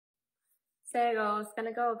Sego,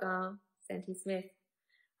 Skanagoga, Santee Smith.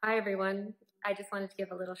 Hi, everyone. I just wanted to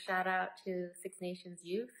give a little shout out to Six Nations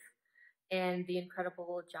Youth and the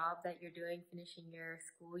incredible job that you're doing finishing your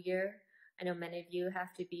school year. I know many of you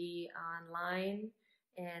have to be online,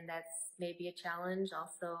 and that's maybe a challenge.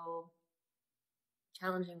 Also,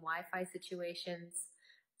 challenging Wi-Fi situations.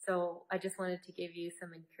 So I just wanted to give you some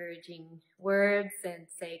encouraging words and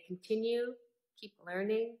say continue, keep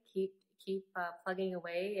learning, keep plugging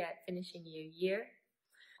away at finishing your year.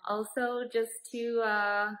 Also, just to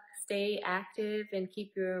stay active and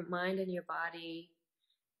keep your mind and your body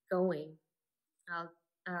going.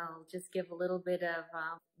 I'll just give a little bit of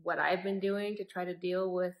what I've been doing to try to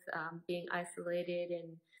deal with being isolated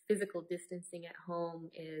and physical distancing at home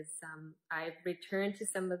is I've returned to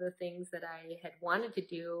some of the things that I had wanted to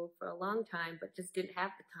do for a long time, but just didn't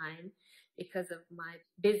have the time because of my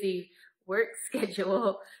busy work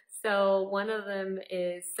schedule. So one of them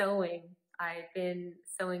is sewing. I've been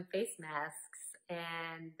sewing face masks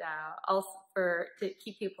and also to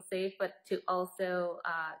keep people safe, but to also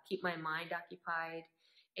keep my mind occupied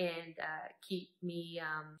and keep me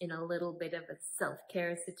in a little bit of a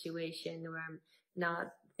self-care situation where I'm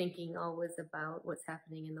not thinking always about what's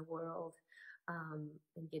happening in the world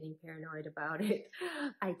and getting paranoid about it.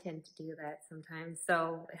 I tend to do that sometimes,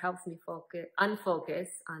 so it helps me unfocus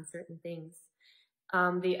on certain things.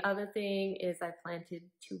 The other thing is I planted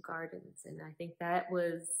 2 gardens, and I think that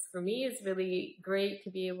was, for me, is really great to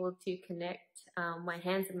be able to connect my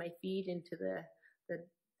hands and my feet into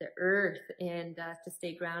the earth and to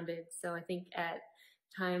stay grounded. So I think at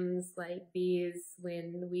times like these,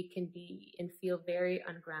 when we can be and feel very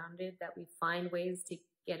ungrounded, that we find ways to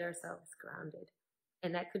get ourselves grounded.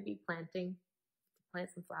 And that could be plant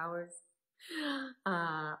some flowers.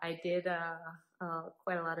 I did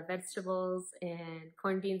quite a lot of vegetables and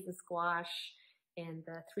corned beans and squash and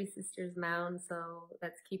the Three Sisters mound. So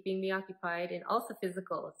that's keeping me occupied and also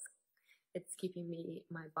physical. It's keeping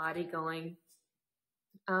my body going.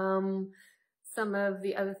 Some of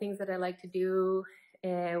the other things that I like to do,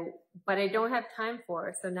 but I don't have time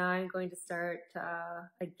for. So now I'm going to start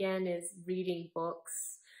again is reading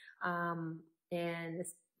books and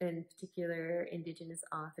in particular Indigenous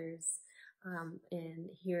authors. And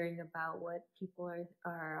hearing about what people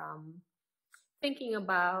are thinking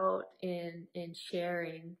about and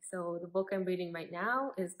sharing. So the book I'm reading right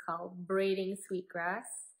now is called Braiding Sweetgrass,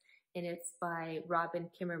 and it's by Robin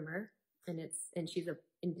Kimmerer, and she's an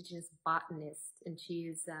Indigenous botanist, and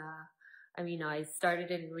she's I started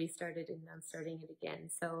it and restarted it, and I'm starting it again.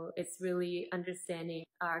 So it's really understanding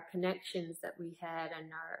our connections that we had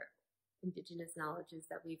and our Indigenous knowledges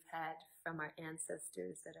that we've had from our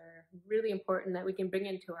ancestors that are really important that we can bring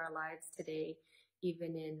into our lives today,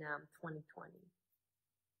 even in 2020.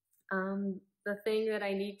 The thing that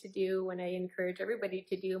I need to do, when I encourage everybody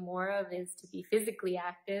to do more of, is to be physically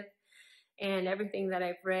active. And everything that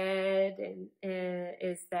I've read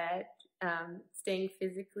is that staying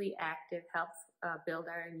physically active helps build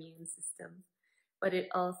our immune system, but it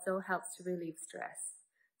also helps to relieve stress.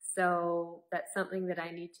 So that's something that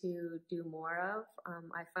I need to do more of.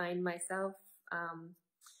 I find myself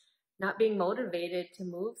not being motivated to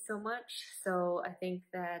move so much. So I think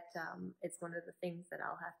that it's one of the things that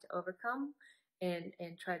I'll have to overcome and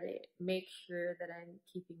try to make sure that I'm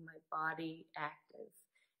keeping my body active.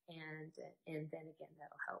 And then again,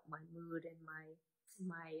 that'll help my mood and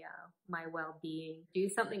my well-being. Do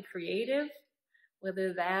something creative,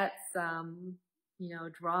 whether that's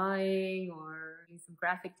drawing or some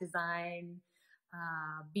graphic design,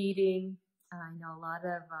 beading. I know a lot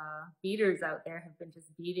of beaders out there have been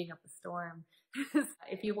just beating up a storm.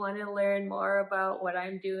 If you want to learn more about what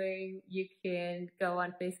I'm doing, you can go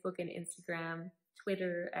on Facebook and Instagram,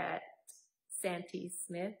 Twitter at Santee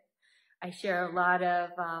Smith. I share a lot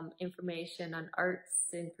of information on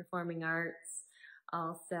arts and performing arts.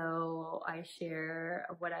 Also, I share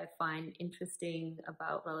what I find interesting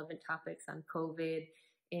about relevant topics on COVID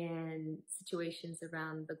and situations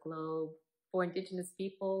around the globe for Indigenous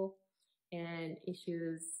people and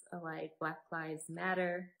issues like Black Lives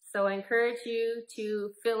Matter. So I encourage you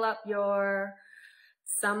to fill up your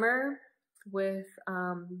summer with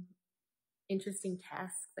interesting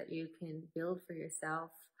tasks that you can build for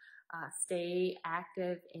yourself. Stay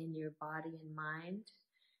active in your body and mind.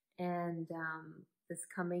 And this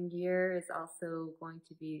coming year is also going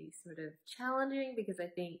to be sort of challenging because I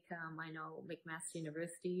think I know McMaster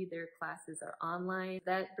University, their classes are online.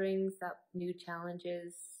 That brings up new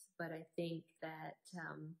challenges, but I think that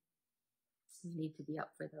we need to be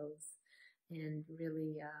up for those and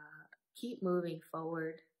really keep moving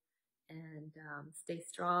forward and stay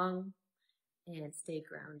strong and stay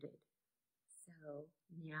grounded. So,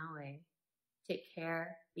 meowing. Take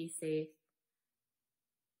care, be safe,